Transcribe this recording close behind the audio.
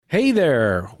Hey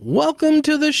there, welcome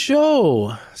to the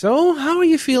show. So, how are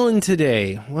you feeling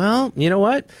today? Well, you know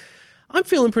what? I'm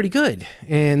feeling pretty good.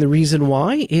 And the reason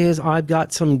why is I've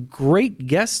got some great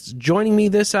guests joining me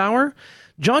this hour.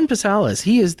 John Pasalis,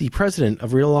 he is the president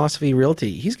of Realosophy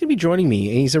Realty. He's going to be joining me.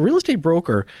 He's a real estate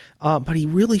broker, but he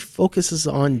really focuses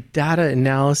on data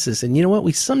analysis. And you know what?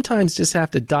 We sometimes just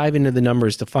have to dive into the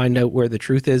numbers to find out where the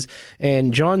truth is.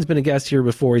 And John's been a guest here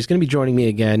before. He's going to be joining me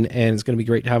again, and it's going to be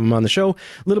great to have him on the show. A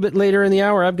little bit later in the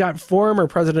hour, I've got former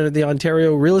president of the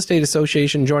Ontario Real Estate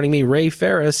Association joining me, Ray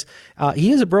Ferris.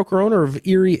 He is a broker-owner of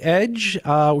Erie Edge.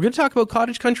 We're going to talk about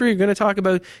cottage country. We're going to talk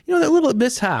about, that little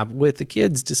mishap with the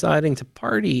kids deciding to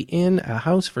party in a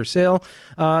house for sale.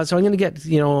 So I'm going to get,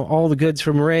 all the goods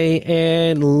from Ray.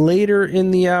 And later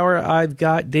in the hour, I've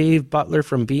got Dave Butler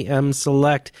from BM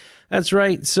Select. That's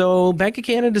right. So Bank of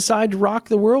Canada decided to rock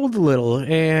the world a little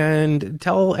and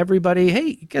tell everybody,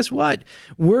 hey, guess what?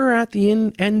 We're at the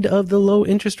end of the low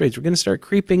interest rates. We're going to start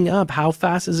creeping up. How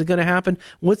fast is it going to happen?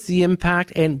 What's the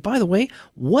impact? And by the way,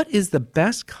 what is the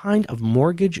best kind of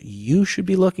mortgage you should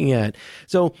be looking at?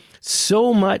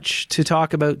 So much to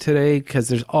talk about today because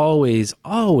there's always,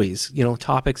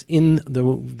 topics in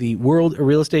the world of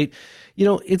real estate.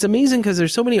 It's amazing because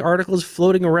there's so many articles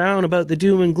floating around about the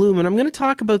doom and gloom, and I'm going to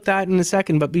talk about that in a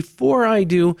second. But before I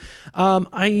do,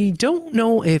 I don't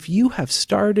know if you have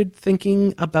started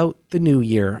thinking about the new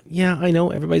year. Yeah, I know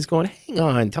everybody's going, hang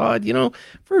on, Todd,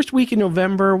 first week in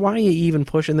November, why are you even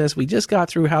pushing this? We just got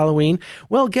through Halloween.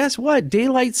 Well, guess what?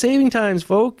 Daylight saving times,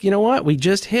 folk. You know what? We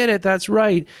just hit it. That's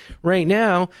right. Right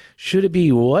now, should it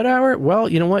be what hour? Well,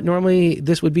 you know what? Normally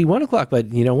this would be 1 o'clock,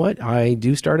 but you know what? I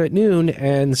do start at noon.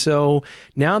 And so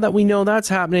now that we know that's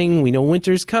happening, we know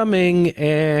winter's coming,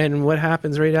 and what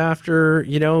happens right after,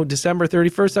 December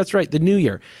 31st? That's right, the new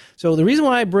year. So the reason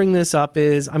why I bring this up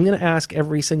is I'm going to ask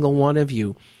every single one of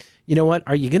you, you know what?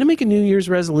 Are you going to make a New Year's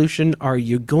resolution? Are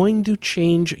you going to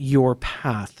change your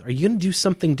path? Are you going to do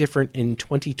something different in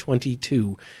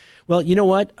 2022? Well, you know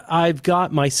what? I've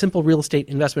got my simple real estate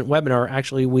investment webinar.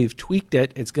 Actually, we've tweaked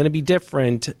it. It's going to be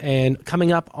different. And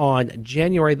coming up on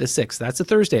January the 6th, that's a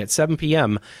Thursday at 7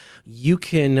 p.m., you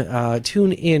can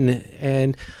tune in.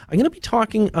 And I'm going to be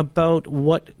talking about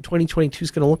what 2022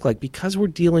 is going to look like because we're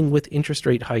dealing with interest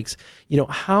rate hikes.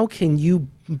 How can you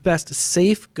best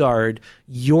safeguard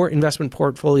your investment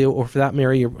portfolio, or for that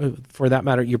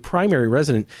matter, your primary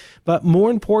resident? But more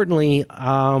importantly,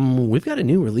 we've got a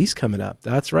new release coming up.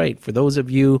 That's right. For those of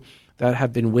you that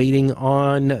have been waiting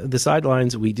on the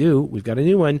sidelines, we've got a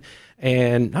new one,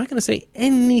 and not going to say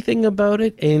anything about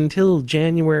it until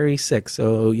January 6th.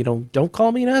 So, don't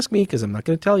call me and ask me because I'm not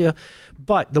going to tell you.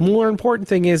 But the more important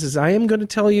thing is I am going to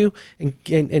tell you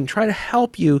and try to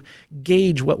help you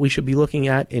gauge what we should be looking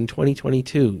at in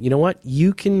 2022. You know what?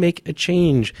 You can make a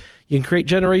change. You can create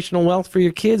generational wealth for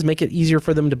your kids, make it easier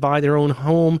for them to buy their own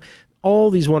home.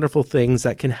 All these wonderful things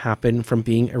that can happen from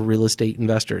being a real estate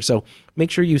investor. So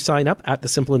make sure you sign up at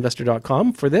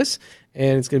thesimpleiinvestor.com for this,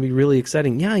 and it's going to be really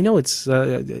exciting. Yeah, I know it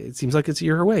seems like it's a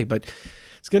year away, but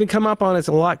it's going to come up on us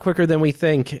a lot quicker than we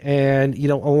think. And,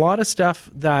 a lot of stuff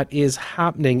that is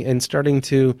happening and starting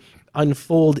to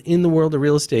unfold in the world of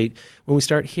real estate, when we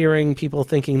start hearing people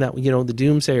thinking that, the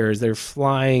doomsayers, they're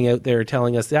flying out there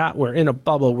telling us that we're in a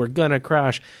bubble, we're going to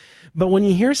crash. But when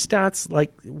you hear stats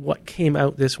like what came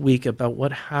out this week about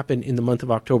what happened in the month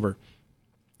of October,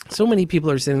 so many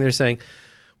people are sitting there saying,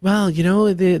 well,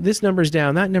 this number's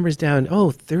down, that number's down.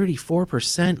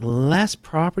 34% less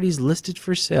properties listed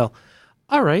for sale.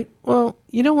 All right. Well,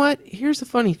 you know what? Here's the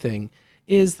funny thing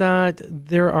is that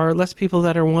there are less people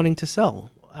that are wanting to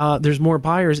sell. There's more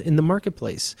buyers in the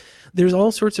marketplace. There's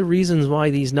all sorts of reasons why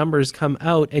these numbers come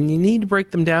out, and you need to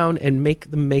break them down and make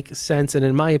them make sense. And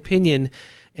in my opinion,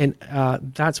 and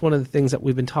that's one of the things that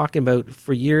we've been talking about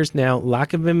for years now,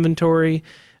 lack of inventory,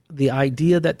 the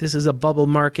idea that this is a bubble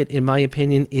market. In my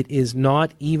opinion, it is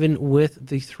not, even with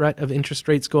the threat of interest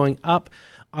rates going up.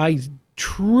 I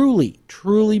truly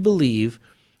believe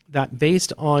that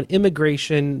based on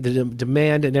immigration, the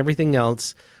demand and everything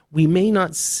else, we may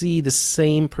not see the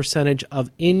same percentage of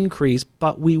increase,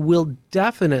 but we will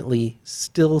definitely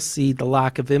still see the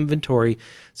lack of inventory.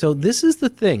 So this is the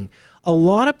thing. A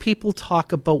lot of people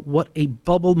talk about what a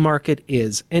bubble market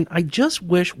is, and I just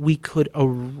wish we could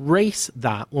erase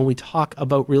that when we talk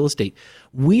about real estate.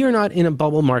 We are not in a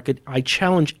bubble market. I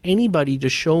challenge anybody to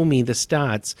show me the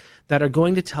stats that are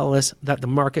going to tell us that the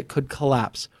market could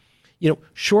collapse.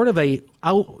 Short of a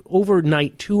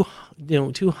overnight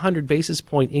 200 basis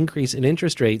point increase in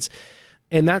interest rates,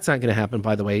 and that's not going to happen,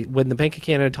 by the way. When the Bank of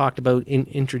Canada talked about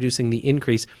introducing the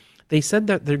increase, they said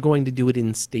that they're going to do it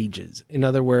in stages. In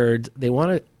other words, they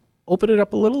want to open it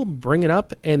up a little, bring it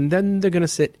up, and then they're going to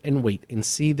sit and wait and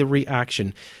see the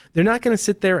reaction. They're not going to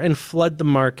sit there and flood the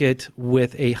market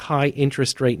with a high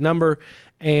interest rate number.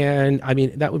 And I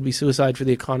mean, that would be suicide for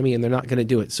the economy, and they're not going to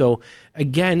do it. So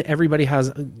again, everybody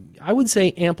has, I would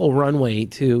say, ample runway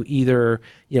to either,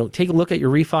 take a look at your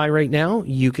refi right now.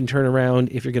 You can turn around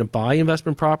if you're going to buy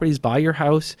investment properties, buy your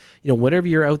house, whatever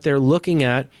you're out there looking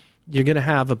at. You're going to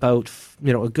have about,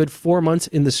 a good 4 months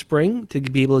in the spring to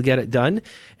be able to get it done.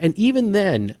 And even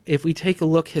then, if we take a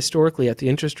look historically at the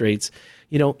interest rates,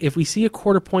 if we see a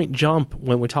quarter point jump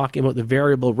when we're talking about the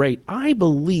variable rate, I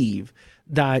believe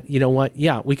that,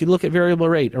 we could look at variable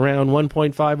rate around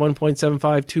 1.5, 1.75,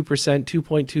 2%,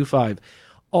 2.25.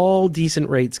 All decent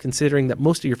rates, considering that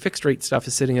most of your fixed rate stuff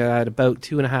is sitting at about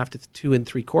 2.5 to 2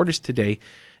 3/4 today.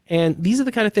 And these are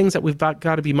the kind of things that we've got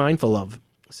to be mindful of.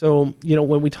 So,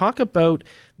 when we talk about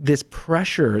this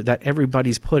pressure that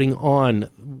everybody's putting on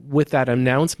with that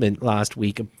announcement last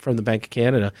week from the Bank of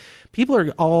Canada, people are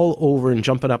all over and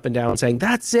jumping up and down saying,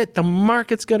 that's it, the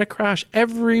market's going to crash.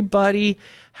 Everybody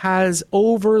has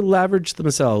over leveraged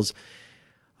themselves.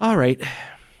 All right.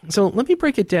 So let me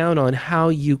break it down on how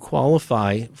you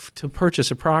qualify to purchase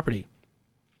a property.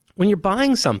 When you're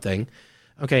buying something,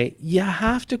 okay, you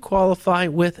have to qualify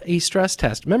with a stress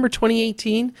test. Remember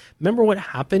 2018? Remember what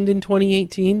happened in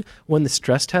 2018 when the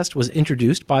stress test was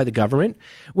introduced by the government?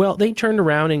 Well, they turned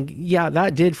around and,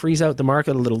 that did freeze out the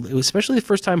market a little, especially the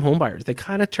first-time home buyers. They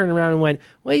kind of turned around and went,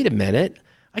 wait a minute,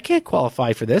 I can't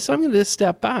qualify for this. I'm going to just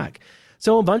step back.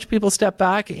 So a bunch of people stepped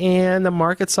back and the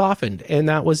market softened, and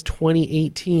that was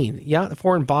 2018. Yeah, the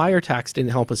foreign buyer tax didn't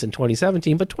help us in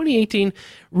 2017, but 2018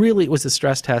 really was a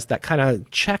stress test that kind of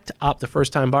checked up the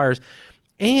first-time buyers,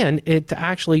 and it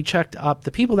actually checked up the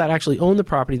people that actually own the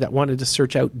property that wanted to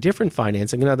search out different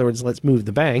financing. In other words, let's move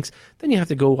the banks. Then you have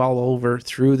to go all over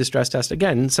through the stress test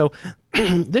again. So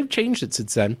they've changed it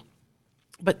since then.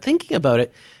 But thinking about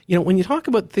it, when you talk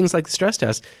about things like the stress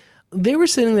test, they were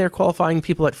sitting there qualifying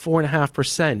people at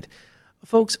 4.5%.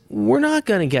 Folks, we're not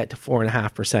going to get to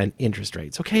 4.5% interest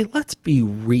rates. Okay, let's be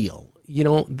real. You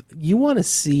want to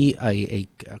see a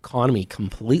economy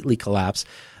completely collapse.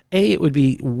 It would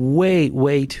be way,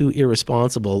 way too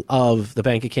irresponsible of the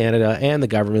Bank of Canada and the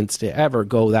governments to ever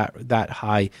go that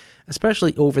high,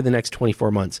 especially over the next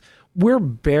 24 months. We're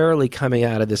barely coming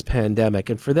out of this pandemic,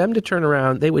 and for them to turn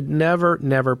around, they would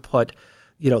never put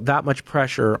that much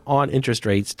pressure on interest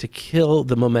rates to kill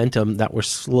the momentum that we're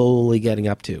slowly getting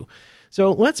up to.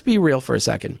 So let's be real for a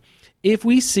second. If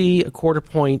we see a quarter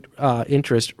point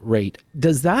interest rate,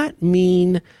 does that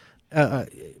mean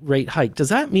rate hike? Does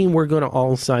that mean we're going to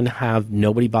all of a sudden have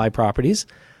nobody buy properties?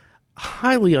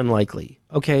 Highly unlikely.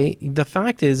 Okay. The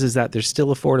fact is that there's still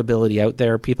affordability out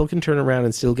there. People can turn around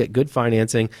and still get good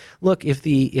financing. Look, if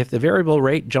the variable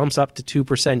rate jumps up to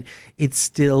 2%, it's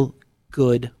still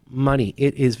good money.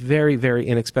 It is very, very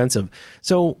inexpensive.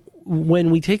 So when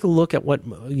we take a look at what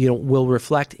will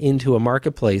reflect into a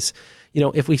marketplace,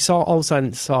 if we all of a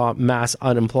sudden saw mass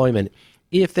unemployment,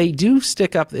 if they do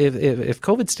stick up, if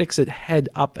COVID sticks its head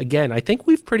up again, I think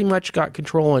we've pretty much got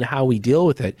control on how we deal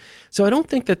with it. So I don't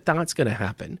think that that's going to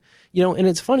happen. And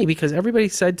it's funny because everybody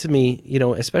said to me,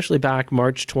 especially back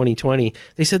March 2020,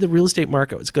 they said the real estate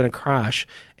market was going to crash.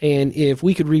 And if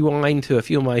we could rewind to a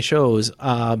few of my shows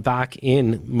back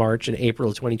in March and April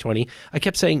of 2020, I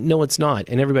kept saying, no, it's not.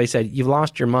 And everybody said, you've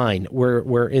lost your mind.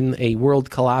 We're in a world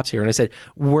collapse here. And I said,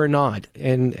 we're not.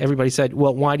 And everybody said,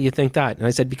 well, why do you think that? And I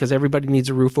said, because everybody needs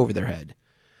a roof over their head.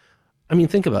 I mean,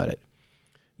 think about it.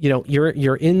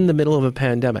 You're in the middle of a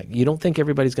pandemic. You don't think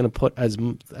everybody's going to put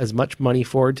as much money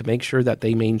forward to make sure that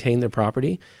they maintain their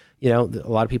property? A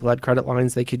lot of people had credit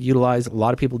lines they could utilize. A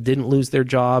lot of people didn't lose their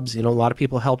jobs. A lot of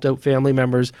people helped out family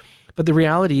members. But the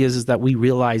reality is that we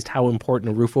realized how important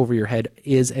a roof over your head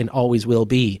is and always will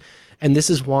be. And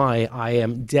this is why I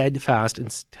am dead fast in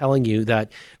telling you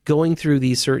that going through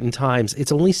these certain times,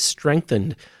 it's only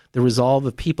strengthened the resolve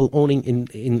of people owning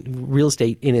in real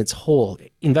estate in its whole,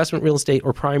 investment real estate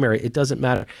or primary, it doesn't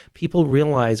matter. People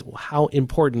realize how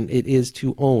important it is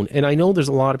to own. And I know there's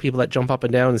a lot of people that jump up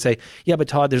and down and say, yeah, but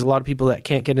Todd, there's a lot of people that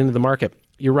can't get into the market.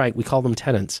 You're right. We call them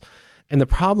tenants. And the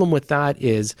problem with that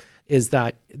is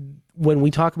that when we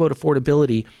talk about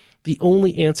affordability, the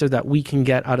only answer that we can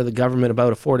get out of the government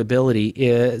about affordability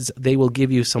is they will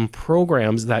give you some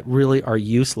programs that really are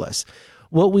useless.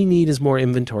 What we need is more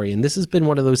inventory. And this has been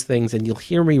one of those things, and you'll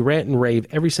hear me rant and rave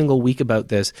every single week about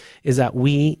this, is that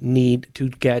we need to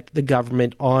get the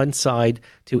government on side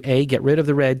to get rid of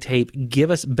the red tape,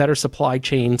 give us better supply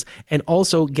chains, and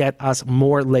also get us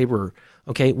more labor.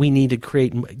 Okay, we need to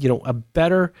create, a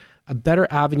better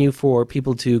avenue for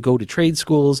people to go to trade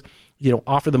schools,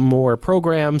 offer them more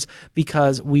programs,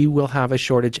 because we will have a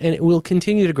shortage and it will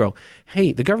continue to grow.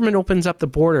 Hey, the government opens up the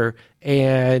border,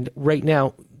 and right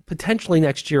now, potentially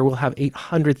next year, we'll have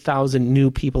 800,000 new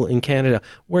people in Canada.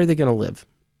 Where are they going to live?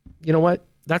 You know what?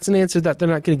 That's an answer that they're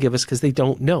not going to give us, because they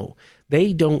don't know.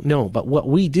 They don't know. But what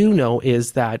we do know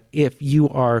is that if you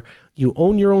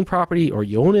own your own property, or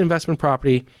you own an investment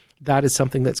property, that is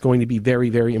something that's going to be very,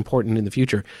 very important in the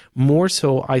future. More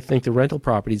so, I think, the rental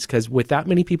properties, because with that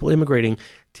many people immigrating,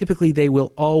 typically they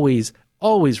will always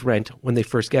rent when they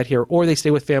first get here, or they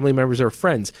stay with family members or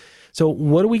friends. So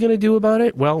what are we going to do about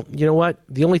it? Well, you know what?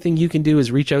 The only thing you can do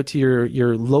is reach out to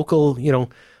your local,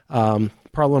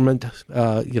 parliament,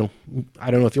 I don't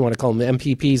know if you want to call them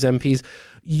MPs.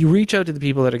 You reach out to the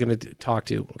people that are going to talk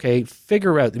to, okay?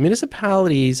 Figure out, the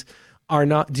municipalities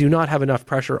do not have enough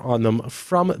pressure on them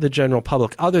from the general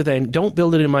public, other than don't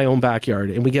build it in my own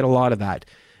backyard. And we get a lot of that.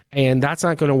 And that's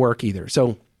not going to work either.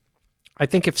 So I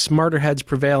think if smarter heads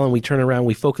prevail and we turn around,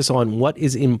 we focus on what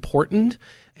is important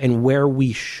and where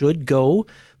we should go,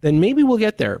 then maybe we'll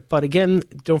get there. But again,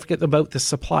 don't forget about the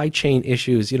supply chain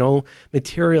issues.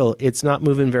 Material, it's not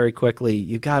moving very quickly.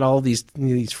 You've got all these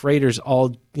freighters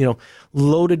all,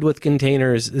 loaded with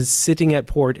containers sitting at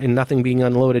port and nothing being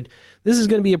unloaded. This is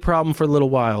going to be a problem for a little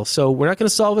while. So we're not going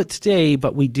to solve it today,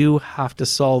 but we do have to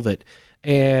solve it.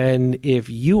 And if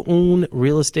you own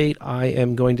real estate, I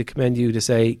am going to commend you to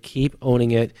say, keep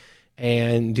owning it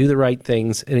and do the right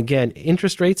things. And again,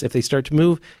 interest rates, if they start to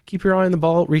move, keep your eye on the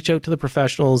ball, reach out to the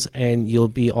professionals, and you'll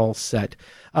be all set.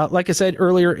 Like I said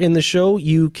earlier in the show,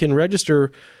 you can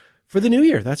register for the new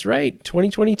year. That's right.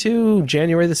 2022,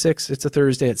 January the 6th. It's a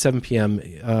Thursday at 7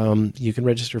 p.m. You can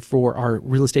register for our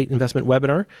real estate investment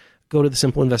webinar. Go to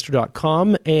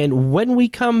thesimpleinvestor.com. And when we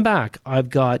come back, I've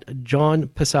got John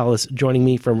Pasalis joining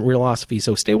me from Realosophy.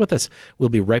 So stay with us. We'll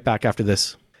be right back after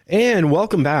this. And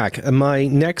welcome back. My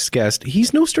next guest,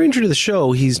 he's no stranger to the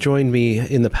show. He's joined me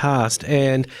in the past.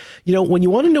 And, when you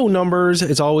want to know numbers,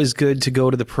 it's always good to go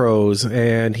to the pros.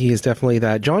 And he is definitely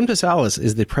that. John Pasalis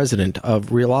is the president of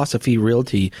Realosophy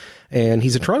Realty. And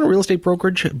he's a Toronto real estate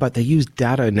brokerage, but they use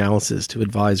data analysis to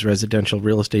advise residential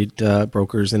real estate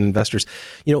brokers and investors.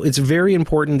 It's very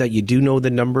important that you do know the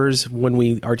numbers when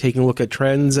we are taking a look at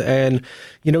trends. And,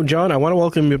 John, I want to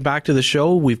welcome you back to the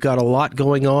show. We've got a lot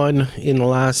going on in the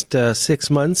last 6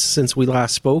 months since we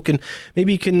last spoke. And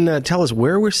maybe you can tell us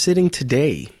where we're sitting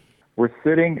today. We're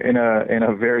sitting in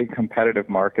a very competitive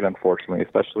market, unfortunately,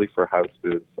 especially for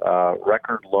houses.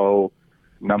 Record low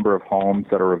number of homes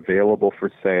that are available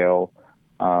for sale.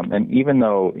 And even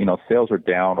though, sales are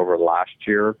down over last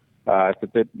year, it's a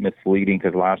bit misleading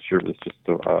because last year was just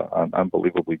an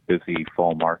unbelievably busy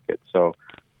fall market. So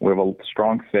we have a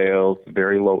strong sales,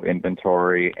 very low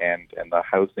inventory, and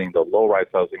the low-rise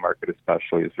housing market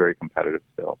especially is very competitive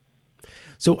still.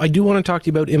 So I do want to talk to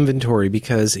you about inventory,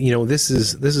 because, this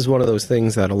is one of those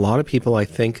things that a lot of people, I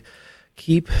think,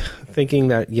 keep thinking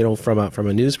that, from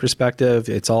a news perspective,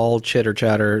 it's all chitter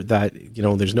chatter, that,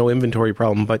 there's no inventory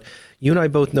problem. But you and I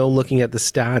both know, looking at the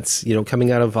stats,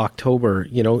 coming out of October,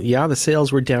 the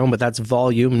sales were down, but that's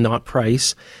volume, not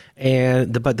price.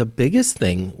 But the biggest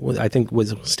thing I think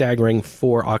was staggering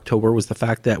for October was the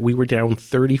fact that we were down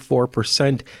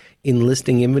 34% in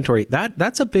listing inventory.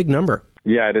 That's a big number.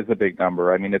 Yeah, it is a big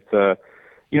number. I mean, it's a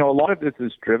lot of this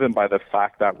is driven by the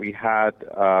fact that we had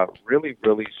really,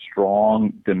 really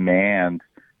strong demand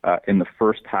in the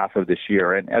first half of this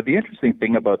year. And the interesting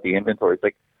thing about the inventory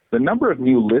is, the number of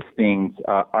new listings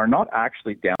are not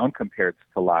actually down compared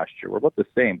to last year. We're about the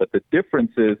same, but the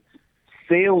difference is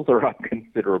sales are up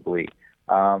considerably.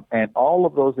 And all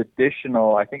of those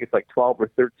additional, I think it's 12 or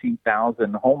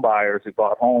 13,000 home buyers who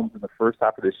bought homes in the first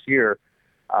half of this year,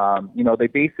 they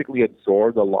basically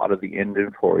absorbed a lot of the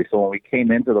inventory. So when we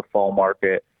came into the fall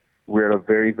market, we're at a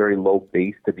very, very low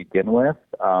base to begin with.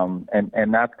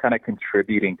 And that's kind of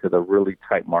contributing to the really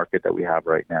tight market that we have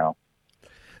right now.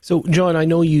 So, John, I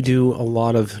know you do a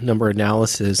lot of number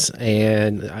analysis,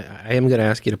 and I am going to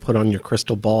ask you to put on your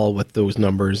crystal ball with those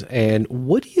numbers. And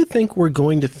what do you think we're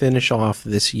going to finish off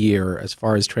this year as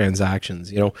far as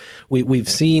transactions?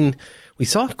 We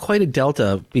saw quite a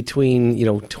delta between,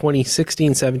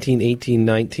 2016, 17, 18,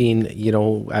 19.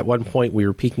 At one point we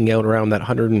were peaking out around that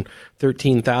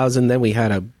 113,000. Then we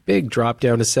had a big drop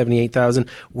down to 78,000.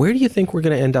 Where do you think we're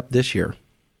going to end up this year?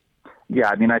 Yeah,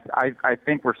 I mean, I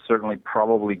think we're certainly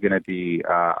probably going to be,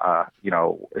 I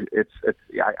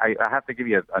have to give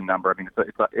you a number. I mean,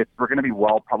 we're going to be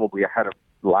probably ahead of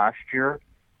last year,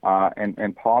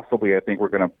 and possibly I think we're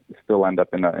going to still end up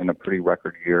in a pretty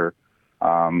record year,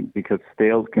 because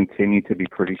sales continue to be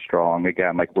pretty strong.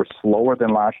 Again, we're slower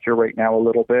than last year right now a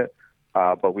little bit,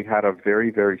 but we had a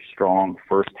very, very strong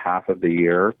first half of the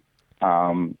year,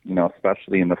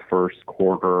 especially in the first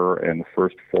quarter and the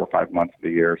first 4 or 5 months of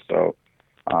the year. So,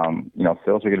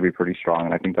 sales are going to be pretty strong,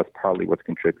 and I think that's partly what's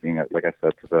contributing, like I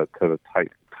said, to the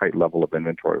tight level of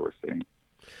inventory we're seeing.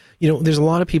 There's a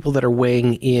lot of people that are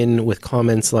weighing in with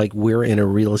comments like we're in a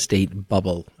real estate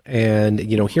bubble. And,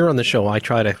 here on the show, I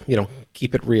try to,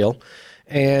 keep it real.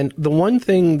 And the one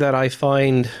thing that I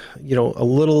find, a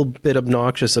little bit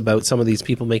obnoxious about some of these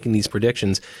people making these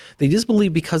predictions, they just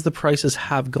believe because the prices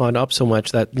have gone up so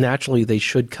much that naturally they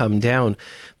should come down.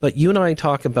 But you and I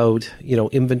talk about,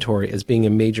 inventory as being a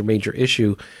major, major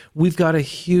issue. We've got a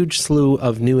huge slew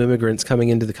of new immigrants coming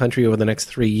into the country over the next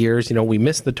 3 years. We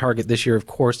missed the target this year, of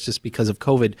course, just because of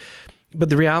COVID. But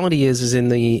the reality is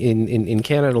in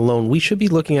Canada alone, we should be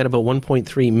looking at about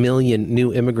 1.3 million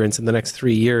new immigrants in the next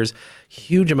 3 years.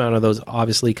 Huge amount of those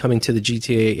obviously coming to the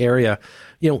GTA area.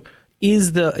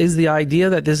 Is the idea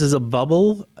that this is a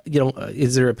bubble?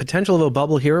 Is there a potential of a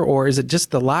bubble here, or is it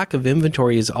just the lack of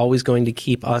inventory is always going to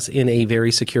keep us in a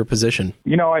very secure position?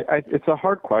 It's a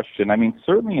hard question. I mean,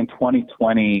 certainly in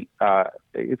 2020,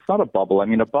 it's not a bubble. I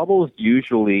mean, a bubble is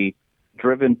usually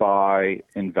driven by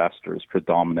investors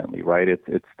predominantly, right?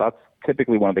 That's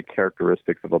typically one of the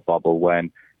characteristics of a bubble,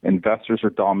 when investors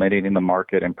are dominating the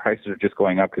market and prices are just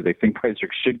going up because they think prices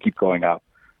should keep going up.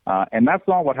 And that's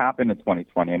not what happened in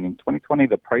 2020. I mean, 2020,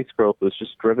 the price growth was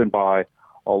just driven by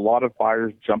a lot of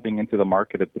buyers jumping into the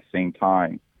market at the same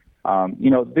time.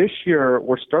 This year,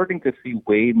 we're starting to see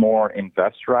way more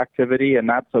investor activity, and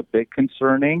that's a bit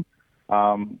concerning.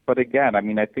 But again, I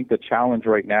mean, I think the challenge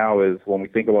right now is when we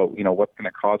think about, what's going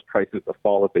to cause prices to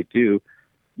fall if they do,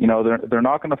 they're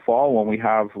not going to fall when we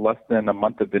have less than a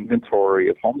month of inventory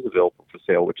of homes available for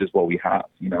sale, which is what we have.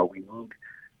 We need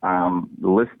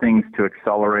listings to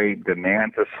accelerate,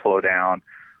 demand to slow down,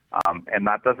 and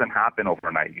that doesn't happen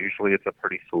overnight. Usually it's a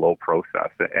pretty slow process.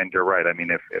 And you're right. I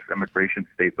mean, if immigration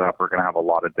stays up, we're going to have a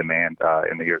lot of demand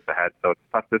in the years ahead. So it's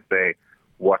tough to say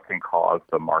what can cause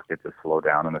the market to slow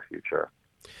down in the future.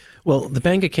 Well, the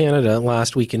Bank of Canada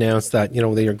last week announced that,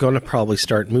 they are going to probably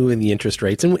start moving the interest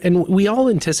rates. And we all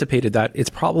anticipated that.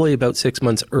 It's probably about 6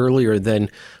 months earlier than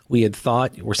we had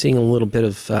thought. We're seeing a little bit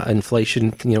of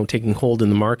inflation, taking hold in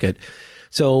the market.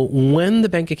 So when the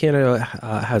Bank of Canada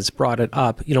has brought it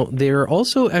up, they're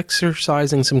also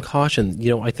exercising some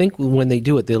caution. I think when they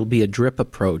do it, there'll be a drip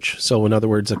approach. So in other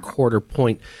words, a quarter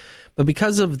point. But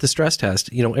because of the stress test,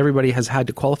 everybody has had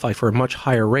to qualify for a much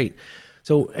higher rate.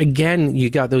 So again, you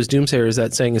got those doomsayers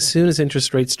that saying as soon as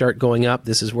interest rates start going up,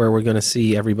 this is where we're going to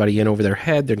see everybody in over their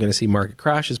head. They're going to see market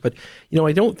crashes. But,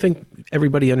 I don't think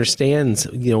everybody understands,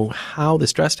 how the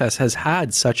stress test has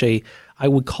had such I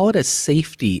would call it a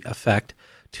safety effect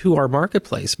to our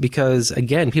marketplace, because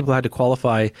again, people had to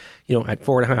qualify, at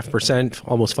 4.5%,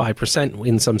 almost 5%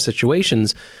 in some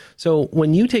situations. So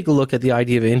when you take a look at the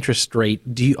idea of interest rate,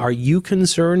 are you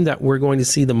concerned that we're going to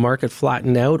see the market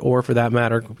flatten out, or for that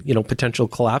matter, potential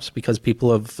collapse because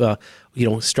people have,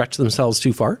 stretched themselves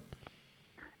too far?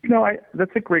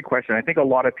 That's a great question. I think a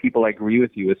lot of people, I agree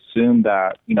with you, assume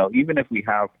that, even if we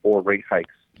have 4 rate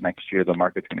hikes next year, the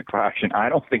market's going to crash. And I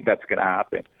don't think that's going to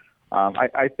happen.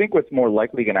 I think what's more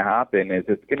likely going to happen is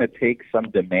it's going to take some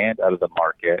demand out of the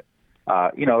market.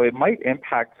 It might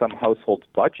impact some households'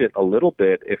 budget a little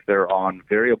bit if they're on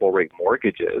variable rate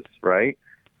mortgages, right?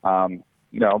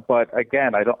 But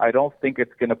again, I don't think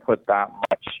it's going to put that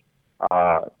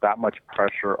much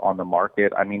pressure on the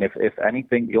market. I mean, if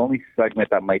anything, the only segment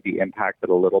that might be impacted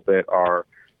a little bit are,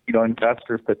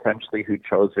 investors potentially who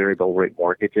chose variable rate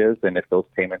mortgages, and if those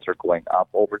payments are going up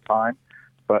over time.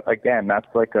 But again, that's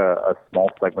like a small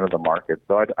segment of the market.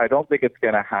 So I don't think it's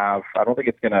going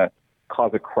to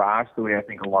cause a crash the way I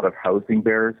think a lot of housing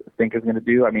bears think is going to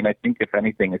do. I mean, I think if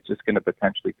anything, it's just going to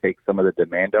potentially take some of the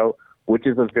demand out, which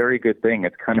is a very good thing.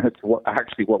 It's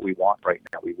actually what we want right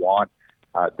now. We want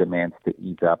demands to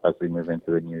ease up as we move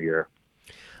into the new year.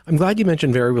 I'm glad you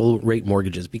mentioned variable rate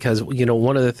mortgages, because,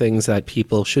 one of the things that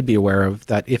people should be aware of,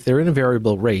 that if they're in a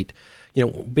variable rate,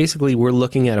 basically we're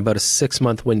looking at about a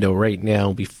 6-month window right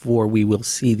now before we will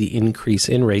see the increase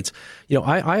in rates.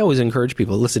 I always encourage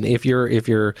people, listen, if you're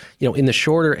in the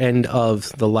shorter end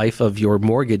of the life of your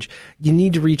mortgage, you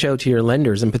need to reach out to your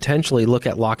lenders and potentially look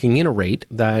at locking in a rate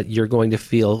that you're going to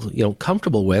feel,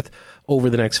 comfortable with over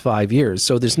the next 5 years.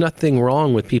 So there's nothing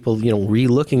wrong with people,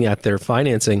 re-looking at their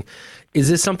financing. Is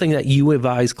this something that you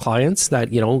advise clients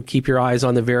that, keep your eyes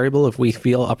on the variable? If we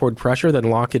feel upward pressure, then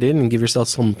lock it in and give yourself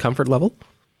some comfort level?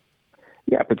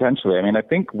 Yeah, potentially. I mean, I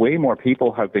think way more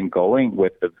people have been going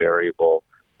with the variable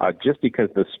just because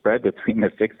the spread between the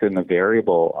fixed and the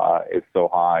variable is so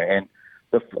high. And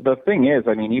the thing is,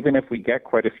 I mean, even if we get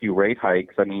quite a few rate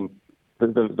hikes, I mean,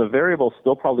 the variable is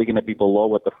still probably going to be below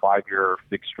what the 5-year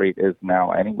fixed rate is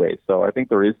now anyway. So I think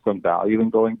there is some value in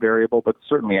going variable, but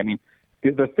certainly, I mean,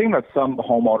 the thing that some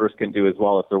homeowners can do as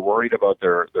well, if they're worried about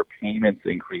their payments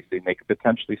increasing, they could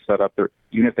potentially set up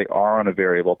even if they are on a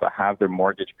variable, to have their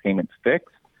mortgage payments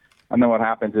fixed. And then what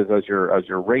happens is as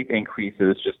your rate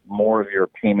increases, just more of your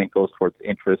payment goes towards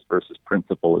interest versus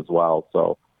principal as well.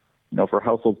 So, for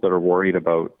households that are worried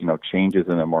about, changes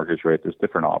in their mortgage rate, there's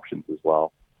different options as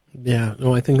well. Yeah,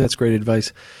 no, I think that's great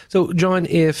advice. So, John,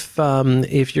 if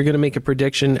you're going to make a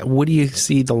prediction, what do you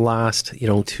see the last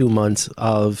 2 months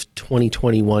of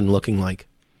 2021 looking like?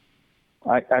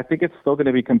 I think it's still going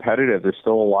to be competitive. There's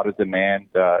still a lot of demand,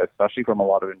 especially from a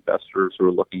lot of investors who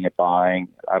are looking at buying.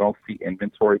 I don't see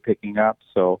inventory picking up,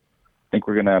 so I think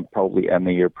we're going to probably end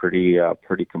the year pretty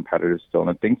competitive still.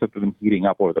 And things have been heating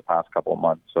up over the past couple of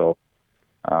months, so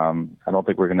I don't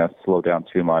think we're going to slow down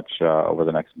too much over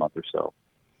the next month or so.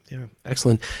 Yeah,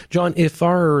 excellent. John, if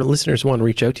our listeners want to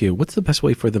reach out to you, what's the best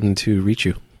way for them to reach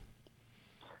you?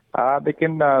 They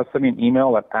can send me an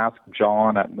email at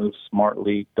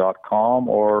askjohn@movesmartly.com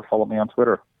or follow me on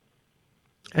Twitter.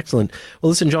 Excellent. Well,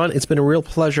 listen, John, it's been a real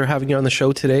pleasure having you on the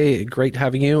show today. Great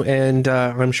having you, and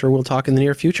I'm sure we'll talk in the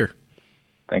near future.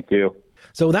 Thank you.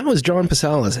 So that was John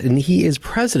Pasalis, and he is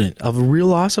president of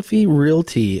Realosophy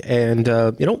Realty, and,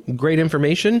 great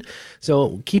information.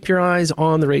 So keep your eyes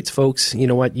on the rates, folks. You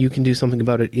know what? You can do something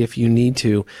about it if you need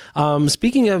to.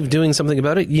 Speaking of doing something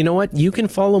about it, you know what? You can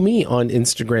follow me on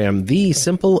Instagram, The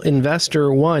Simple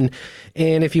Investor One.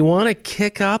 And if you want to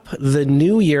kick up the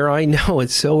new year, I know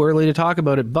it's so early to talk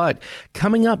about it, but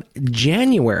coming up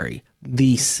January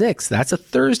the 6th, that's a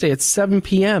Thursday at 7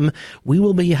 p.m., we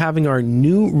will be having our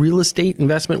new real estate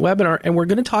investment webinar, and we're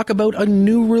going to talk about a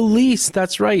new release.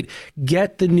 That's right.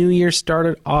 Get the new year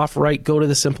started off right. Go to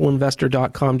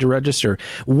thesimpleinvestor.com to register.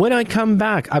 When I come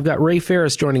back, I've got Ray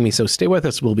Ferris joining me, so stay with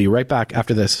us. We'll be right back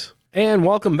after this. And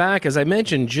welcome back. As I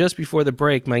mentioned just before the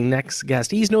break, my next guest,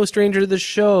 he's no stranger to the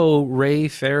show, Ray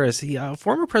Ferris,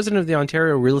 former president of the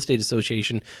Ontario Real Estate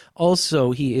Association.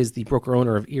 Also, he is the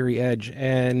broker-owner of Erie Edge.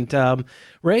 And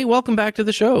Ray, welcome back to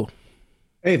the show.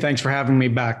 Hey, thanks for having me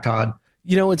back, Todd.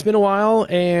 It's been a while,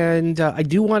 and I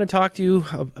do want to talk to you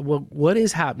about what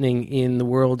is happening in the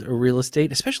world of real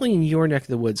estate, especially in your neck of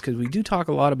the woods, because we do talk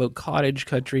a lot about cottage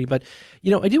country. But,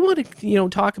 I do want to,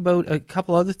 talk about a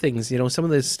couple other things, some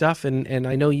of this stuff. And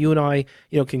I know you and I,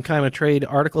 can kind of trade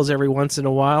articles every once in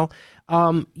a while.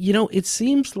 It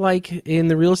seems like in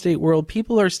the real estate world,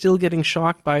 people are still getting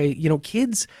shocked by,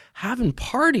 kids having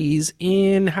parties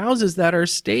in houses that are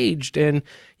staged. And,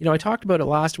 I talked about it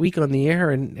last week on the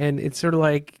air, and it's sort of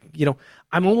like,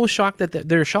 I'm almost shocked that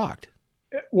they're shocked.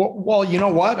 Well, you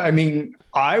know what? I mean,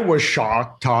 I was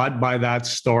shocked, Todd, by that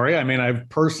story. I mean, I've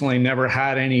personally never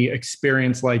had any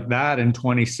experience like that in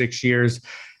 26 years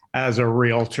as a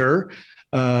realtor.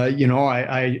 A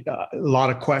lot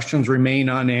of questions remain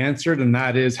unanswered, and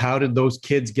that is, how did those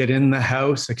kids get in the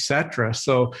house, et cetera.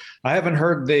 So I haven't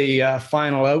heard the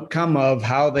final outcome of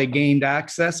how they gained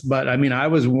access, but I mean, I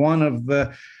was one of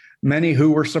the many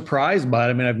who were surprised by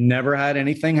it. I mean, I've never had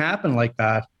anything happen like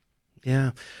that. Yeah.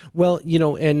 Well,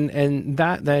 and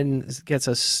that then gets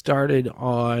us started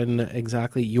on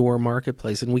exactly your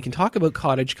marketplace. And we can talk about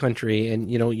cottage country,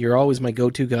 and, you're always my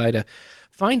go-to guy to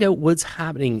find out what's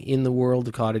happening in the world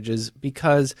of cottages,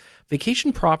 because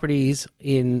vacation properties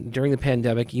during the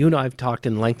pandemic, you and I have talked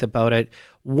in length about it.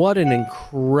 What an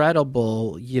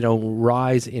incredible,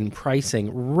 rise in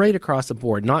pricing right across the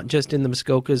board, not just in the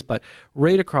Muskokas, but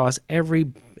right across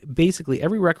basically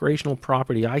every recreational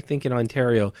property, I think, in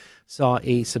Ontario saw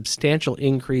a substantial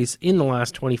increase in the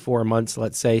last 24 months,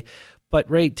 let's say. But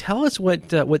Ray, tell us what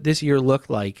this year looked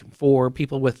like for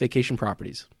people with vacation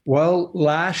properties. Well,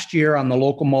 last year on the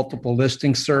local multiple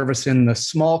listing service in the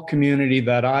small community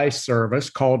that I service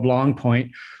called Long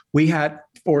Point, we had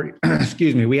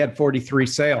 43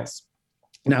 sales.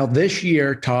 Now this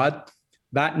year, Todd,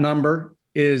 that number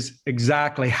is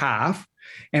exactly half,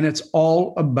 and it's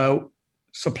all about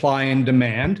supply and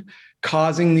demand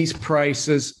causing these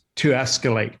prices to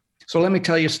escalate. So let me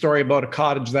tell you a story about a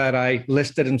cottage that I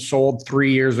listed and sold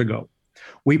 3 years ago.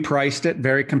 We priced it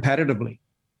very competitively.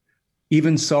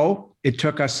 Even so, it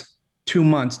took us 2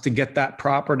 months to get that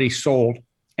property sold,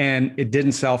 and it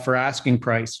didn't sell for asking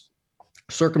price.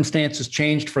 Circumstances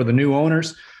changed for the new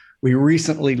owners. We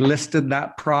recently listed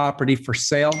that property for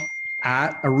sale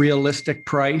at a realistic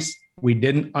price. We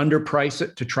didn't underprice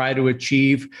it to try to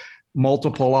achieve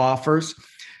multiple offers.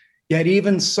 Yet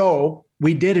even so,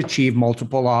 we did achieve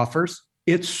multiple offers.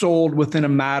 It sold within a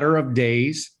matter of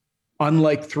days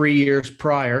unlike 3 years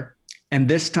prior. And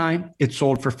this time it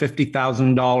sold for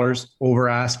 $50,000 over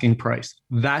asking price.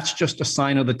 That's just a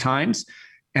sign of the times.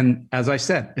 And as I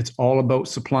said, it's all about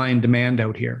supply and demand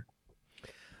out here.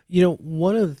 You know,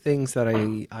 one of the things that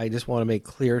I just want to make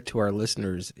clear to our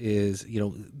listeners is, you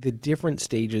know, the different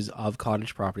stages of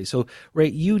cottage property. So, Ray,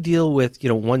 you deal with, you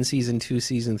know, 1 season, 2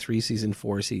 season, 3 season,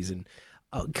 4 season.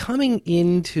 Coming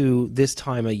into this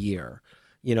time of year,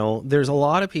 you know, there's a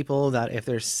lot of people that if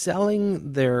they're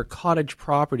selling their cottage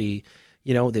property,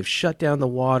 you know, they've shut down the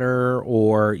water,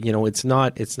 or, you know, it's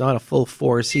not a full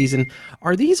 4 season.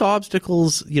 Are these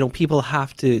obstacles, you know, people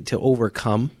have to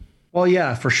overcome? Well,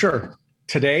 yeah, for sure.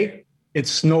 Today, it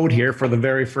snowed here for the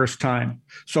very first time.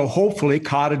 So hopefully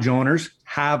cottage owners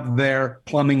have their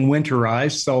plumbing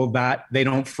winterized so that they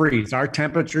don't freeze. Our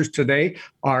temperatures today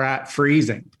are at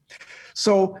freezing.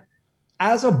 So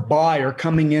as a buyer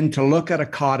coming in to look at a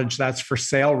cottage that's for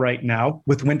sale right now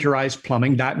with winterized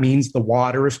plumbing, that means the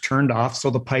water is turned off so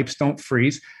the pipes don't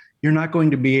freeze. You're not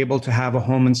going to be able to have a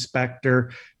home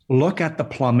inspector look at the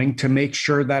plumbing to make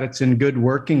sure that it's in good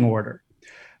working order.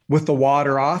 With the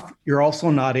water off, you're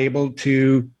also not able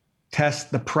to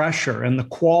test the pressure and the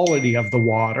quality of the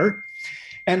water.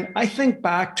 And I think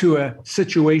back to a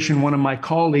situation one of my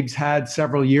colleagues had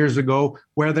several years ago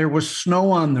where there was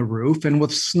snow on the roof. And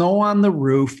with snow on the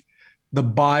roof, the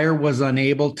buyer was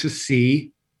unable to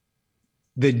see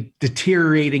the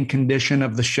deteriorating condition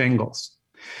of the shingles.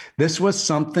 This was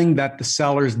something that the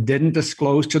sellers didn't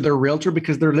disclose to their realtor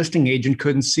because their listing agent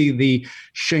couldn't see the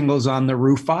shingles on the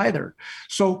roof either.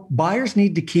 So buyers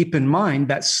need to keep in mind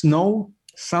that snow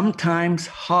sometimes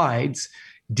hides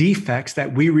defects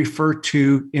that we refer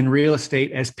to in real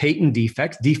estate as patent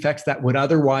defects, defects that would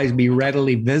otherwise be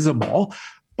readily visible,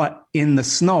 but in the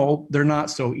snow, they're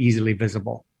not so easily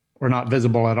visible or not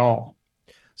visible at all.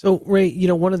 So, Ray, you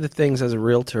know, one of the things as a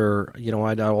realtor, you know,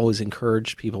 I'd always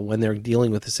encourage people when they're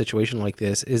dealing with a situation like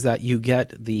this is that you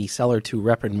get the seller to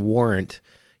rep and warrant,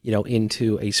 you know,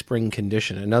 into a spring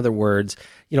condition. In other words,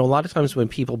 you know, a lot of times when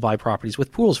people buy properties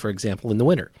with pools, for example, in the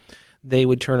winter, they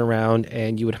would turn around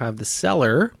and you would have the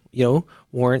seller, you know,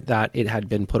 warrant that it had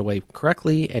been put away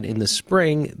correctly, and in the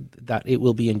spring that it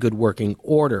will be in good working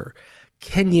order.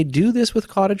 Can you do this with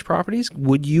cottage properties?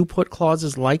 Would you put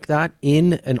clauses like that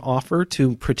in an offer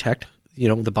to protect, you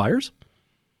know, the buyers?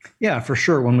 Yeah, for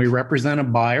sure. When we represent a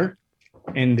buyer,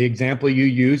 and the example you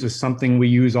use is something we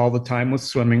use all the time with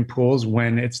swimming pools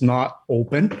when it's not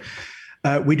open,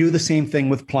 we do the same thing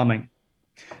with plumbing.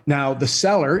 Now, the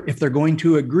seller, if they're going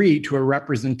to agree to a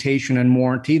representation and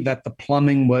warranty that the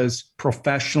plumbing was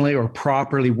professionally or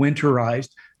properly winterized,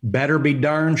 better be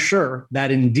darn sure that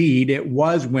indeed it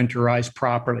was winterized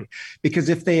properly. Because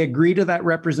if they agree to that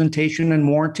representation and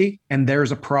warranty and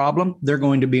there's a problem, they're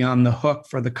going to be on the hook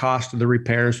for the cost of the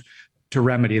repairs to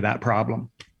remedy that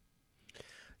problem.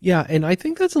 Yeah, and I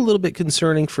think that's a little bit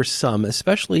concerning for some,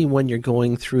 especially when you're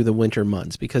going through the winter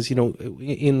months, because, you know,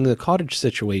 in the cottage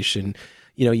situation,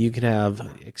 you know, you can have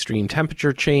extreme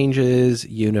temperature changes,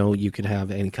 you know, you can have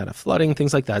any kind of flooding,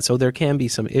 things like that. So there can be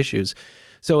some issues.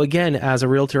 So again, as a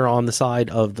realtor on the side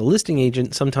of the listing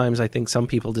agent, sometimes I think some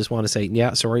people just want to say,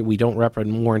 yeah, sorry, we don't rep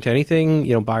and warrant anything,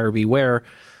 you know, buyer beware.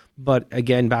 But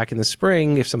again, back in the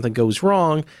spring, if something goes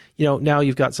wrong, you know, now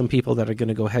you've got some people that are going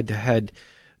to go head to head.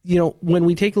 You know, when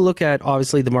we take a look at,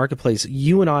 obviously, the marketplace,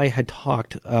 you and I had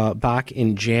talked back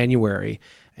in January,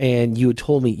 and you had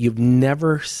told me you've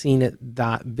never seen it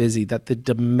that busy, that the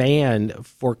demand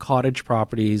for cottage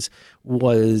properties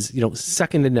was, you know,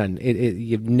 second to none.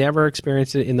 You've never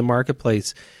experienced it in the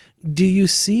marketplace. Do you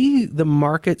see the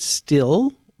market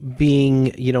still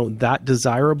being, you know, that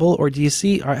desirable, or do you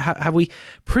see, or have we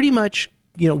pretty much,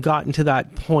 you know, gotten to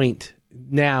that point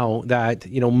now that,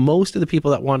 you know, most of the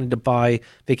people that wanted to buy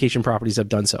vacation properties have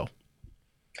done so?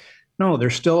 No,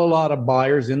 there's still a lot of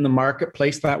buyers in the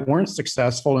marketplace that weren't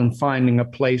successful in finding a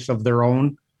place of their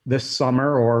own this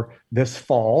summer or this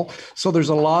fall. So there's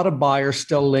a lot of buyers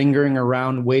still lingering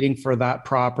around waiting for that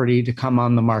property to come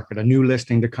on the market, a new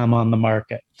listing to come on the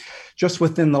market. Just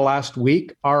within the last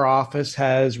week, our office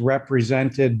has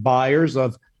represented buyers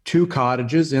of 2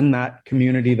 cottages in that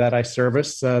community that I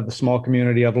service, the small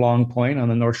community of Long Point on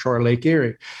the North Shore of Lake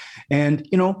Erie. And,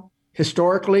 you know,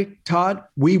 historically, Todd,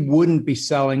 we wouldn't be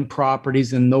selling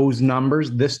properties in those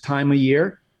numbers this time of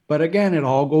year. But again, it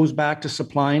all goes back to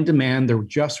supply and demand. There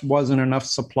just wasn't enough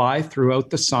supply throughout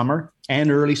the summer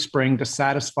and early spring to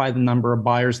satisfy the number of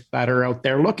buyers that are out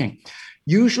there looking.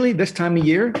 Usually this time of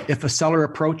year, if a seller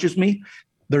approaches me,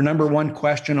 their number one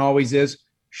question always is,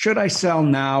 should I sell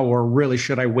now, or really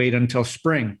should I wait until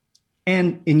spring?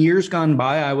 And in years gone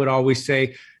by, I would always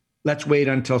say, let's wait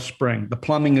until spring. The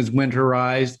plumbing is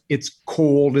winterized. It's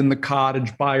cold in the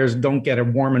cottage. Buyers don't get a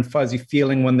warm and fuzzy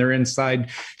feeling when they're inside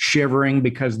shivering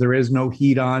because there is no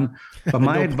heat on. But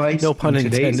my advice no pun in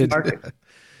today's intended. market,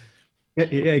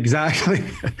 yeah, exactly.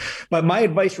 But my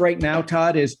advice right now,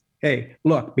 Todd, is, hey,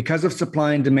 look, because of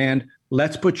supply and demand,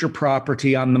 let's put your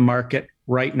property on the market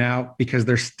right now, because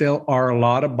there still are a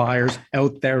lot of buyers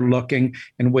out there looking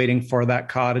and waiting for that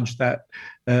cottage that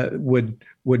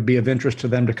would be of interest to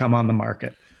them to come on the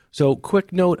market. So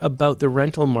quick note about the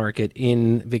rental market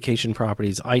in vacation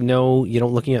properties. I know,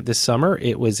 looking at this summer,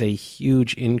 it was a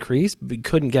huge increase. We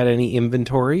couldn't get any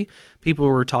inventory. People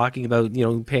were talking about,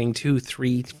 paying 2,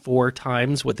 3, 4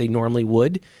 times what they normally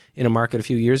would in a market a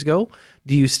few years ago.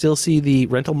 Do you still see the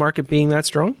rental market being that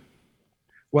strong?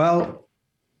 Well,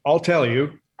 I'll tell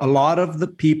you, a lot of the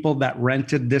people that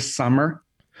rented this summer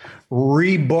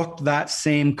rebooked that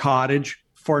same cottage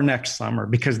for next summer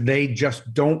because they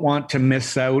just don't want to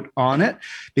miss out on it,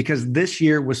 because this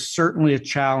year was certainly a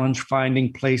challenge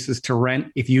finding places to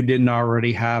rent if you didn't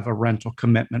already have a rental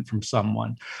commitment from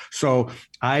someone. So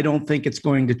I don't think it's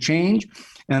going to change.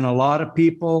 And a lot of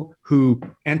people who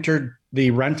entered the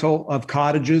rental of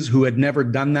cottages who had never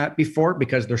done that before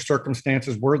because their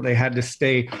circumstances were they had to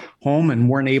stay home and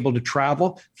weren't able to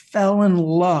travel, fell in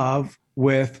love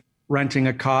with renting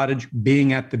a cottage,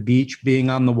 being at the beach, being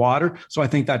on the water. So I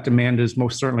think that demand is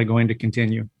most certainly going to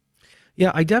continue.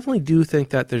 Yeah, I definitely do think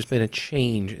that there's been a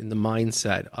change in the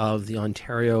mindset of the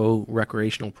Ontario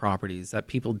recreational properties, that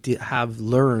people have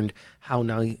learned how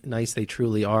nice they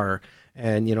truly are.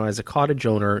 And, as a cottage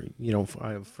owner,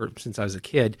 since I was a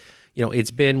kid,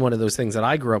 it's been one of those things that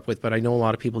I grew up with, but I know a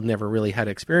lot of people never really had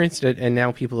experienced it, and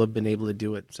now people have been able to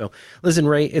do it. So listen,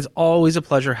 Ray, it's always a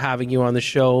pleasure having you on the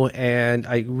show, and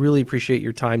I really appreciate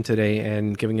your time today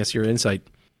and giving us your insight.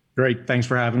 Great. Thanks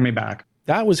for having me back.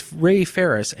 That was Ray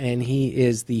Ferris, and he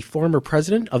is the former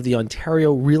president of the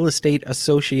Ontario Real Estate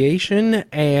Association.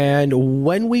 And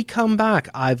when we come back,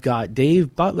 I've got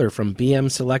Dave Butler from BM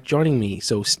Select joining me.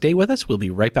 So stay with us. We'll be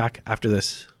right back after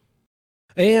this.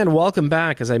 And welcome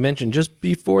back. As I mentioned just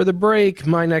before the break,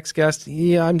 my next guest,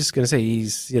 I'm just going to say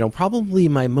he's, probably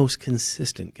my most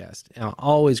consistent guest.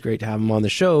 Always great to have him on the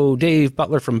show. Dave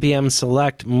Butler from BM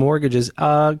Select Mortgages.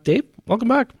 Dave, welcome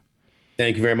back.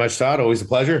 Thank you very much, Todd. Always a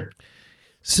pleasure.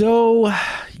 So,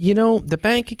 the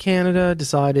Bank of Canada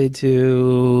decided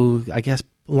to, I guess,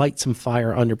 light some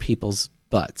fire under people's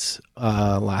butts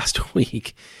last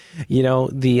week.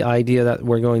 The idea that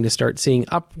we're going to start seeing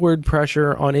upward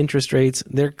pressure on interest rates.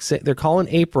 They're calling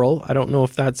April. I don't know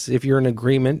if you're in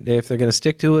agreement, if they're going to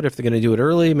stick to it, if they're going to do it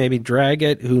early, maybe drag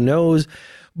it, who knows.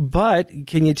 But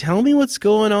can you tell me what's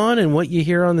going on and what you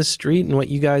hear on the street and what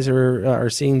you guys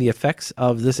are seeing the effects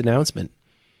of this announcement?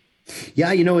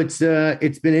 Yeah,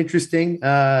 it's been interesting.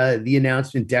 The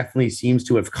announcement definitely seems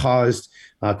to have caused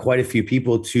quite a few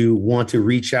people to want to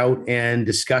reach out and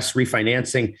discuss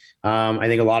refinancing. I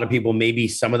think a lot of people, maybe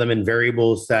some of them in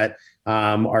variables that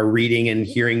are reading and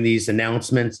hearing these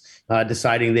announcements,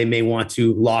 deciding they may want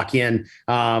to lock in.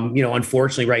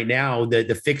 Unfortunately, right now,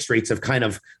 the fixed rates have kind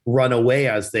of run away,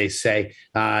 as they say.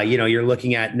 You're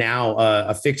looking at now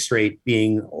a fixed rate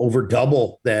being over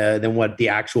double than what the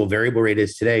actual variable rate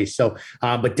is today. So,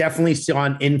 but definitely saw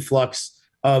an influx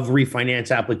of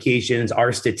refinance applications.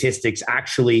 Our statistics,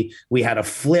 actually, we had a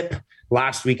flip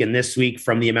last week and this week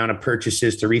from the amount of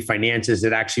purchases to refinances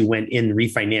that actually went in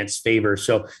refinance favor.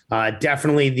 So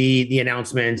definitely the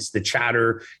announcements, the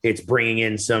chatter, it's bringing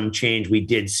in some change. We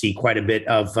did see quite a bit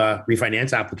of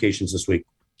refinance applications this week.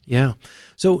 Yeah.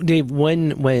 So Dave,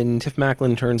 when Tiff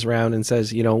Macklin turns around and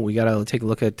says, we got to take a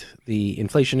look at the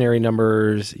inflationary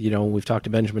numbers, we've talked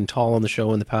to Benjamin Tall on the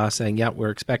show in the past saying, yeah,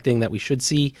 we're expecting that we should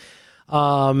see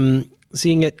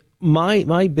seeing it.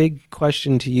 My big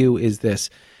question to you is this.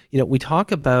 We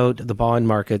talk about the bond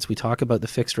markets, we talk about the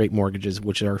fixed rate mortgages,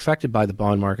 which are affected by the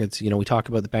bond markets. We talk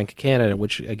about the Bank of Canada,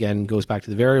 which again goes back to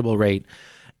the variable rate.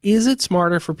 Is it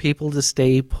smarter for people to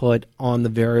stay put on the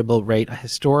variable rate?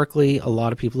 Historically, a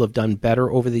lot of people have done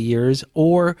better over the years,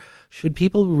 or should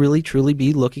people really truly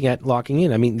be looking at locking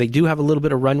in? I mean, they do have a little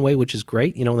bit of runway, which is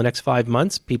great. In the next 5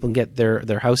 months, people can get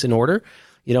their house in order.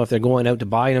 If they're going out to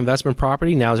buy an investment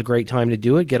property, now's a great time to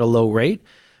do it, get a low rate.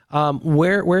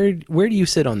 Where do you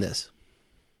sit on this?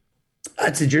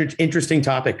 That's an interesting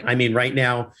topic. I mean, right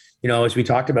now, as we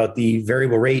talked about, the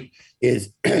variable rate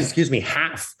is,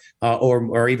 half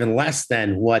or even less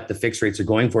than what the fixed rates are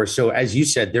going for. So as you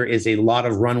said, there is a lot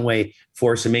of runway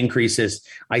for some increases.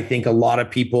 I think a lot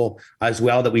of people as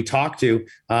well that we talk to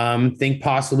think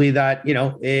possibly that,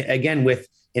 again, with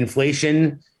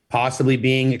inflation possibly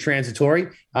being transitory.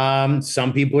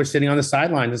 Some people are sitting on the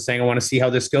sidelines and saying, I want to see how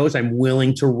this goes. I'm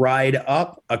willing to ride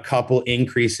up a couple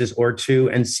increases or two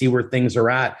and see where things are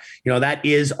at. That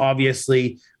is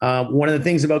obviously one of the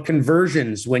things about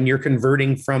conversions. When you're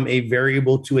converting from a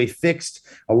variable to a fixed,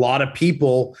 a lot of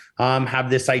people have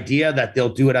this idea that they'll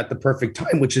do it at the perfect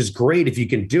time, which is great if you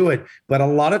can do it. But a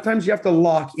lot of times you have to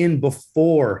lock in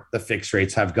before the fixed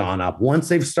rates have gone up. Once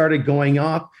they've started going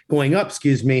up,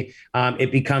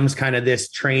 it becomes kind of this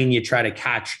train you try to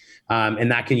catch.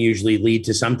 And that can usually lead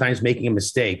to sometimes making a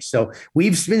mistake. So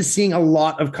we've been seeing a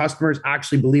lot of customers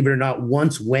actually, believe it or not,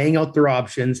 once weighing out their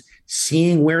options,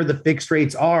 seeing where the fixed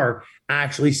rates are,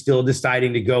 actually still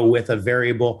deciding to go with a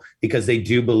variable because they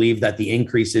do believe that the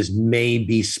increases may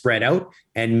be spread out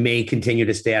and may continue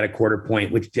to stay at a quarter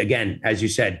point, which again, as you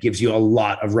said, gives you a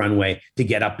lot of runway to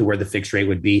get up to where the fixed rate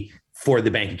would be for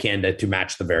the Bank of Canada to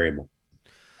match the variable.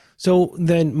 So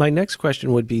then my next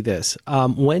question would be this.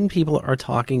 When people are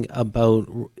talking about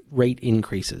rate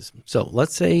increases, so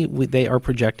let's say they are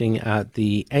projecting at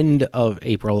the end of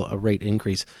April a rate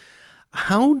increase,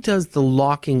 how does the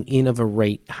locking in of a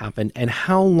rate happen, and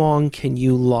how long can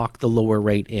you lock the lower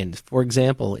rate in? For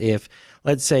example, if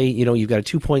let's say, you've got a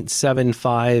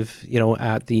 2.75,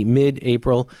 at the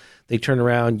mid-April, they turn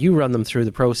around, you run them through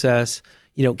the process.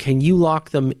 Can you lock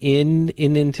them in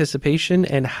anticipation,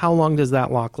 and how long does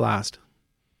that lock last?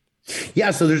 Yeah,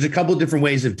 so there's a couple of different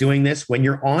ways of doing this. When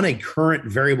you're on a current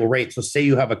variable rate, so say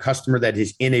you have a customer that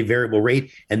is in a variable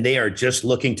rate and they are just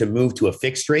looking to move to a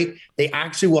fixed rate, they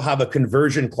actually will have a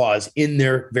conversion clause in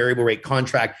their variable rate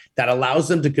contract that allows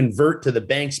them to convert to the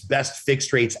bank's best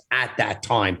fixed rates at that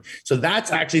time. So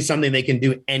that's actually something they can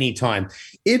do anytime.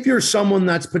 If you're someone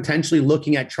that's potentially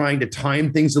looking at trying to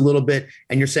time things a little bit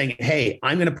and you're saying, hey,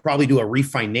 I'm going to probably do a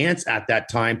refinance at that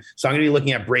time, so I'm going to be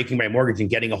looking at breaking my mortgage and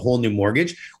getting a whole new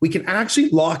mortgage, we can actually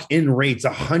lock in rates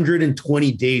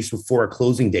 120 days before a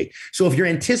closing date. So if you're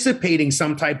anticipating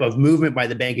some type of movement by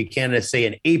the Bank of Canada, say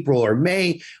in April or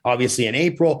May, obviously in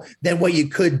April, then what you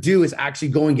could do is actually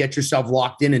go and get yourself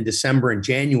locked in December and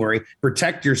January,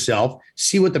 protect yourself,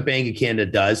 see what the Bank of Canada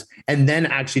does, and then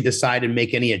actually decide and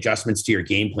make any adjustments to your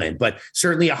game plan. But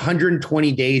certainly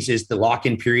 120 days is the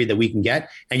lock-in period that we can get,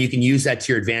 and you can use that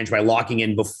to your advantage by locking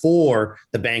in before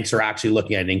the banks are actually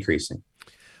looking at increasing.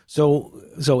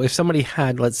 So if somebody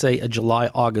had, let's say, a July,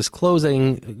 August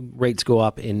closing, rates go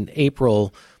up in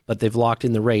April, but they've locked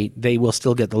in the rate, they will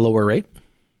still get the lower rate?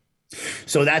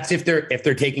 So that's if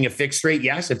they're taking a fixed rate,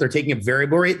 yes. If they're taking a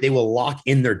variable rate, they will lock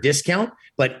in their discount.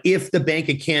 But if the Bank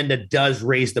of Canada does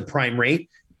raise the prime rate,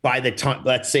 by the time,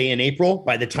 let's say in April,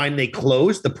 by the time they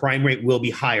close, the prime rate will be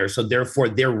higher. So therefore,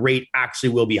 their rate actually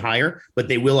will be higher, but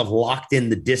they will have locked in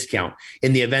the discount.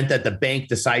 In the event that the bank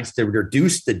decides to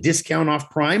reduce the discount off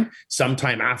prime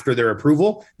sometime after their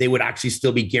approval, they would actually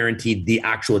still be guaranteed the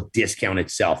actual discount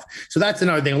itself. So that's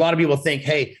another thing. A lot of people think,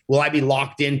 hey, will I be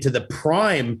locked into the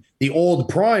prime, the old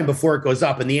prime before it goes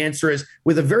up? And the answer is,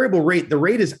 with a variable rate, the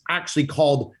rate is actually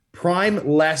called prime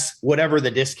less whatever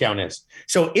the discount is.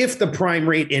 So if the prime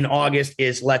rate in August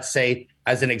is, let's say,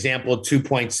 as an example,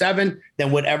 2.7,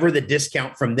 then whatever the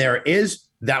discount from there is,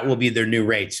 that will be their new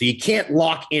rate. So you can't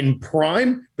lock in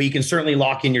prime, but you can certainly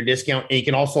lock in your discount, and you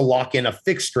can also lock in a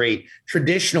fixed rate.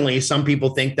 Traditionally, some people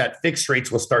think that fixed rates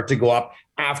will start to go up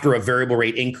after a variable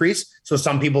rate increase. So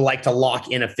some people like to lock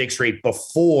in a fixed rate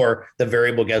before the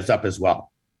variable goes up as well.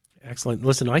 Excellent.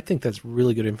 Listen, I think that's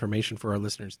really good information for our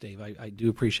listeners, Dave. I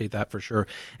do appreciate that for sure.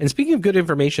 And speaking of good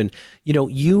information,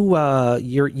 you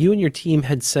and your team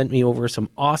had sent me over some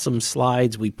awesome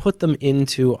slides. We put them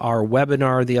into our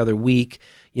webinar the other week.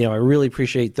 I really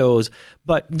appreciate those.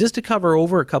 But just to cover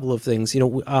over a couple of things,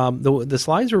 the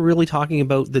slides were really talking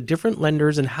about the different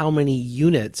lenders and how many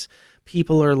units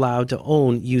people are allowed to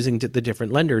own using the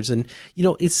different lenders. And,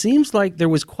 it seems like there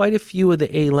was quite a few of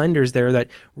the A lenders there that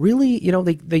really,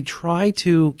 they try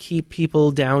to keep people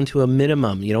down to a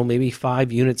minimum, maybe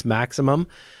 5 units maximum.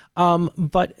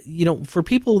 But, for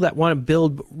people that want to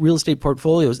build real estate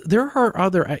portfolios, there are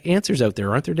other answers out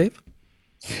there, aren't there, Dave?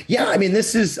 Yeah, I mean,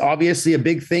 this is obviously a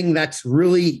big thing that's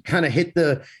really kind of hit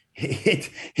the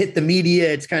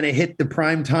media. It's kind of hit the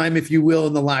prime time, if you will,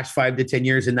 in the last 5 to 10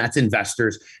 years, and that's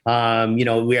investors. We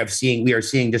are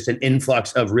seeing just an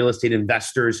influx of real estate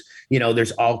investors.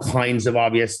 There's all kinds of,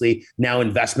 obviously, now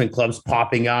investment clubs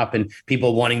popping up and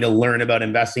people wanting to learn about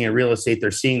investing in real estate. They're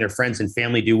seeing their friends and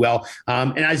family do well.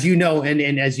 And as you know,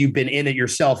 and as you've been in it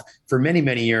yourself for many,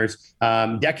 many years,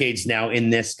 decades now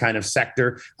in this kind of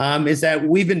sector, is that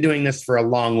we've been doing this for a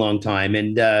long, long time.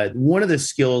 And one of the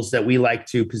skills that we like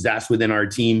to possess possess within our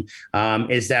team,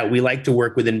 is that we like to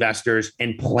work with investors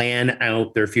and plan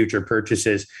out their future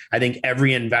purchases. I think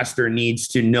every investor needs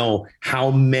to know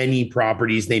how many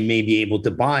properties they may be able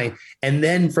to buy, and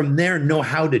then from there know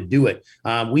how to do it.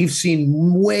 We've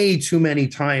seen way too many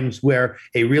times where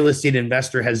a real estate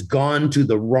investor has gone to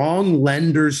the wrong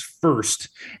lenders first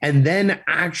and then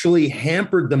actually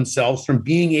hampered themselves from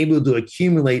being able to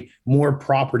accumulate more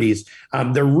properties.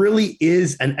 There really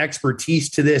is an expertise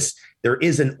to this. There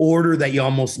is an order that you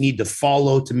almost need to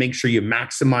follow to make sure you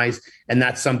maximize. And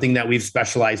that's something that we've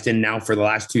specialized in now for the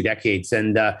last 2 decades.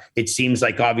 And it seems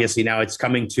like obviously now it's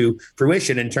coming to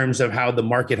fruition in terms of how the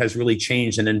market has really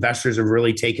changed and investors have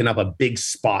really taken up a big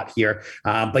spot here.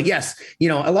 But yes,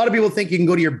 a lot of people think you can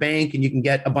go to your bank and you can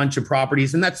get a bunch of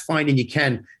properties, and that's fine, and you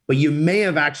can, but you may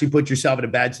have actually put yourself in a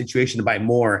bad situation to buy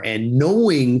more. And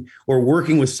knowing or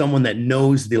working with someone that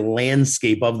knows the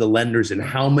landscape of the lenders and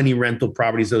how many rental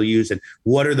properties they'll use and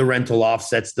what are the rental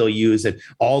offsets they'll use and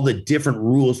all the different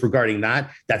rules regarding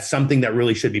that's something that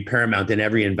really should be paramount in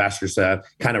every investor's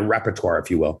kind of repertoire,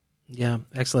 if you will. Yeah,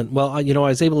 excellent. Well, I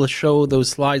was able to show those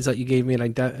slides that you gave me, and I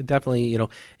definitely,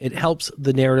 it helps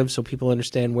the narrative so people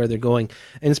understand where they're going.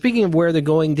 And speaking of where they're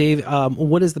going, Dave,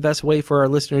 what is the best way for our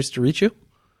listeners to reach you?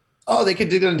 Oh, they can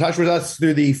get in touch with us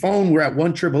through the phone. We're at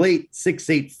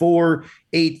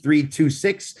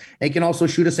 1-888-684-8326. They can also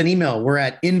shoot us an email. We're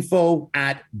at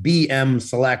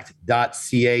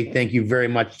info@bmselect.ca. Thank you very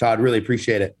much, Todd. Really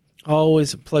appreciate it.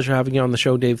 Always a pleasure having you on the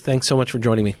show, Dave. Thanks so much for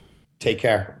joining me. Take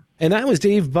care. And that was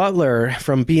Dave Butler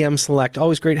from BM Select.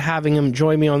 Always great having him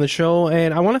join me on the show.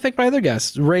 And I want to thank my other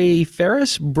guests, Ray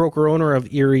Ferris, broker-owner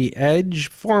of Erie Edge,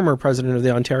 former president of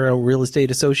the Ontario Real Estate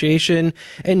Association,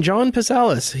 and John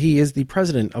Pasalis. He is the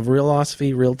president of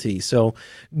Realosophy Realty. So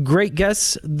great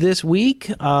guests this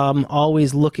week.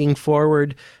 Always looking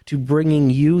forward to bringing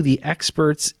you the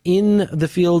experts in the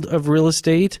field of real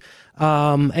estate.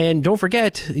 And don't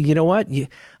forget, you know what?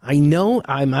 I know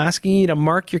I'm asking you to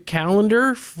mark your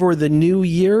calendar for the new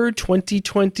year,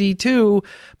 2022,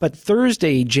 but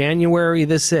Thursday, January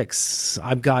the 6th,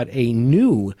 I've got a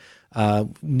new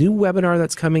webinar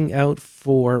that's coming out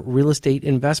for real estate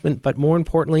investment. But more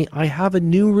importantly, I have a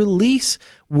new release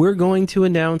we're going to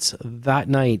announce that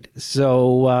night.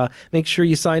 So make sure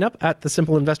you sign up at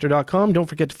thesimpleinvestor.com. Don't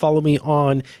forget to follow me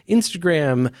on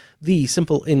Instagram,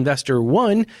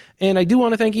 TheSimpleInvestor1. And I do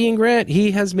want to thank Ian Grant.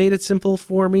 He has made it simple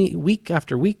for me week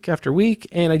after week after week.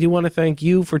 And I do want to thank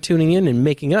you for tuning in and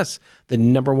making us the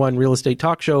 #1 real estate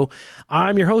talk show.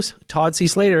 I'm your host, Todd C.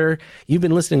 Slater. You've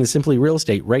been listening to Simply Real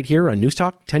Estate right here on News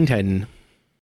Talk 1010.